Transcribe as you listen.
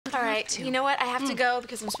right. too. You know what? I have to go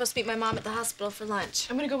because I'm supposed to meet my mom at the hospital for lunch.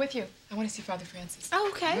 I'm gonna go with you. I want to see Father Francis. Oh,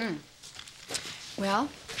 okay. Well,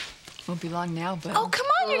 won't be long now, but... Oh, come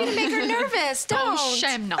on. You're going to make her nervous. Don't. Oh,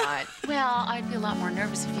 shame not. Well, I'd be a lot more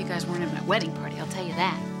nervous if you guys weren't at my wedding party, I'll tell you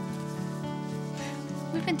that.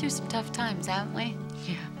 We've been through some tough times, haven't we?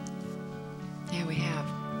 Yeah. Yeah, we have.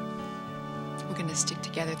 We're gonna stick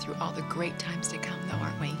together through all the great times to come, though,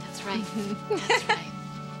 aren't we? That's right. That's right.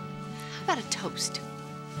 How about a toast?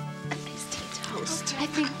 A nice tea toast. I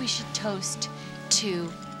think we should toast to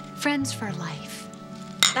friends for life.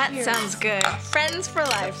 That sounds good. Friends for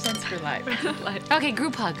life. Friends for life. Okay,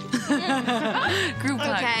 group hug. Group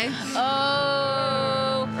hug. Okay.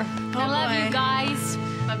 Oh, I love you boy. guys.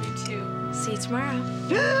 Love you, too. See you tomorrow.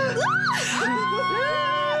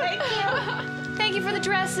 Thank you for the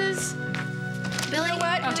dresses. Billy,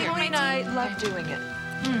 what? Tony and I loved doing it.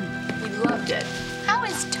 We loved it. How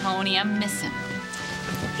is Tony? I miss him.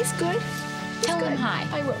 He's good. Tell him hi.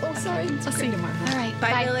 I will. Oh, sorry. I'll see you tomorrow. All right.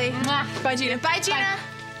 Bye, Billy. Mwah. Bye, Gina. Bye, Gina.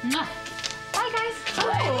 Mwah. Bye, guys.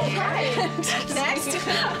 Oh, hi. Next.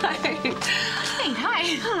 Hey, hi.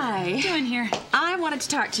 Hi. What are you doing here? I wanted to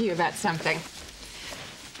talk to you about something.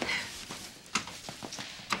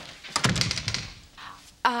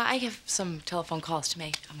 I have some telephone calls to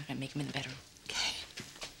make. I'm gonna make them in the bedroom. Okay.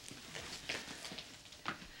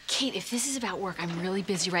 Kate, if this is about work, I'm really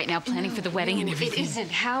busy right now planning for the wedding and everything. It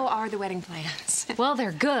isn't. How are the wedding plans? Well,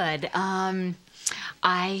 they're good.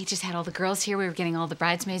 I just had all the girls here. We were getting all the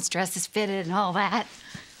bridesmaids' dresses fitted and all that.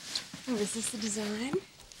 Oh, is this the design?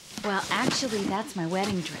 Well, actually, that's my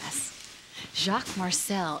wedding dress. Jacques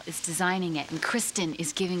Marcel is designing it, and Kristen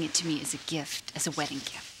is giving it to me as a gift, as a wedding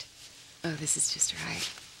gift. Oh, this is just right.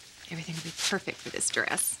 Everything will be perfect for this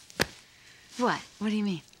dress. What? What do you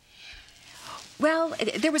mean? Well,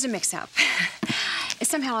 there was a mix-up.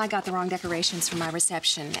 Somehow I got the wrong decorations for my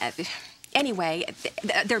reception. Anyway,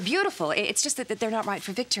 they're beautiful. It's just that they're not right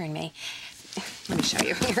for Victor and me. Let me show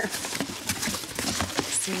you here.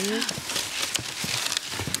 See?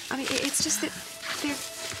 I mean, it's just that they're,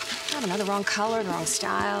 I don't know, the wrong color, the wrong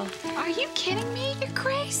style. Are you kidding me? You're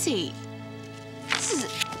crazy.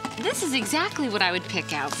 This is exactly what I would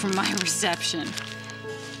pick out for my reception.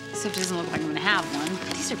 Except it doesn't look like I'm gonna have one.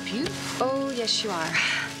 These are beautiful. Oh, yes, you are.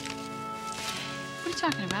 What are you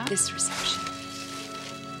talking about? This reception.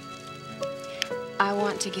 I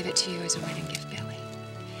want to give it to you as a wedding gift, Billie.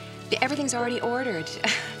 Everything's already ordered.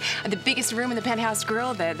 The biggest room in the penthouse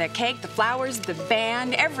grill, the cake, the flowers, the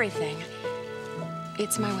band, everything.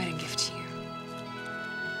 It's my wedding gift to you.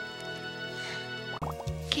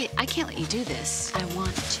 Kate, I can't let you do this. I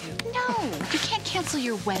want to. No, you can't cancel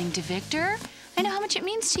your wedding to Victor. I know how much it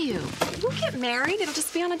means to you. We'll get married. It'll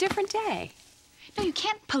just be on a different day. No, you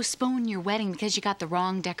can't postpone your wedding because you got the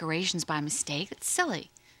wrong decorations by mistake. That's silly.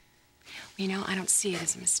 You know, I don't see it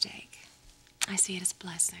as a mistake. I see it as a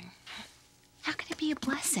blessing. How can it be a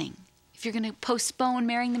blessing if you're gonna postpone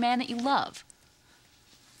marrying the man that you love?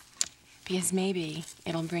 Because maybe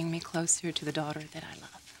it'll bring me closer to the daughter that I love.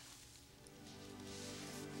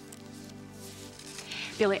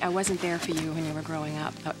 Billie, I wasn't there for you when you were growing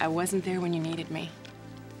up. I wasn't there when you needed me.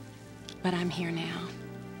 But I'm here now.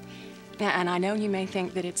 And I know you may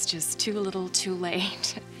think that it's just too little, too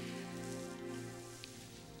late.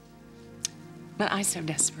 But I so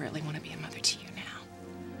desperately want to be a mother to you now.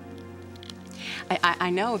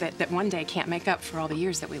 I know that one day can't make up for all the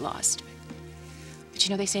years that we lost. But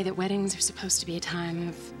you know, they say that weddings are supposed to be a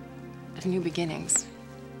time of new beginnings.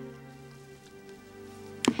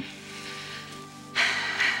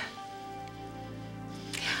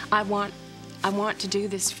 I want to do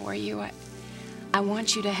this for you. I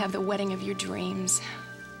want you to have the wedding of your dreams.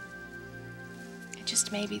 And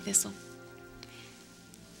just maybe this'll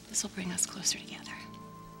bring us closer together.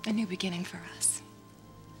 A new beginning for us.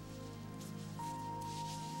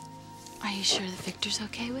 Are you sure that Victor's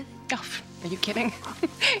okay with it? Oh, are you kidding?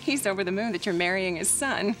 He's over the moon that you're marrying his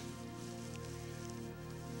son.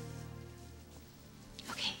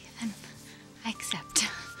 Okay, then I accept.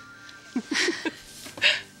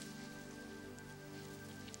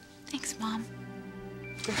 Thanks, Mom.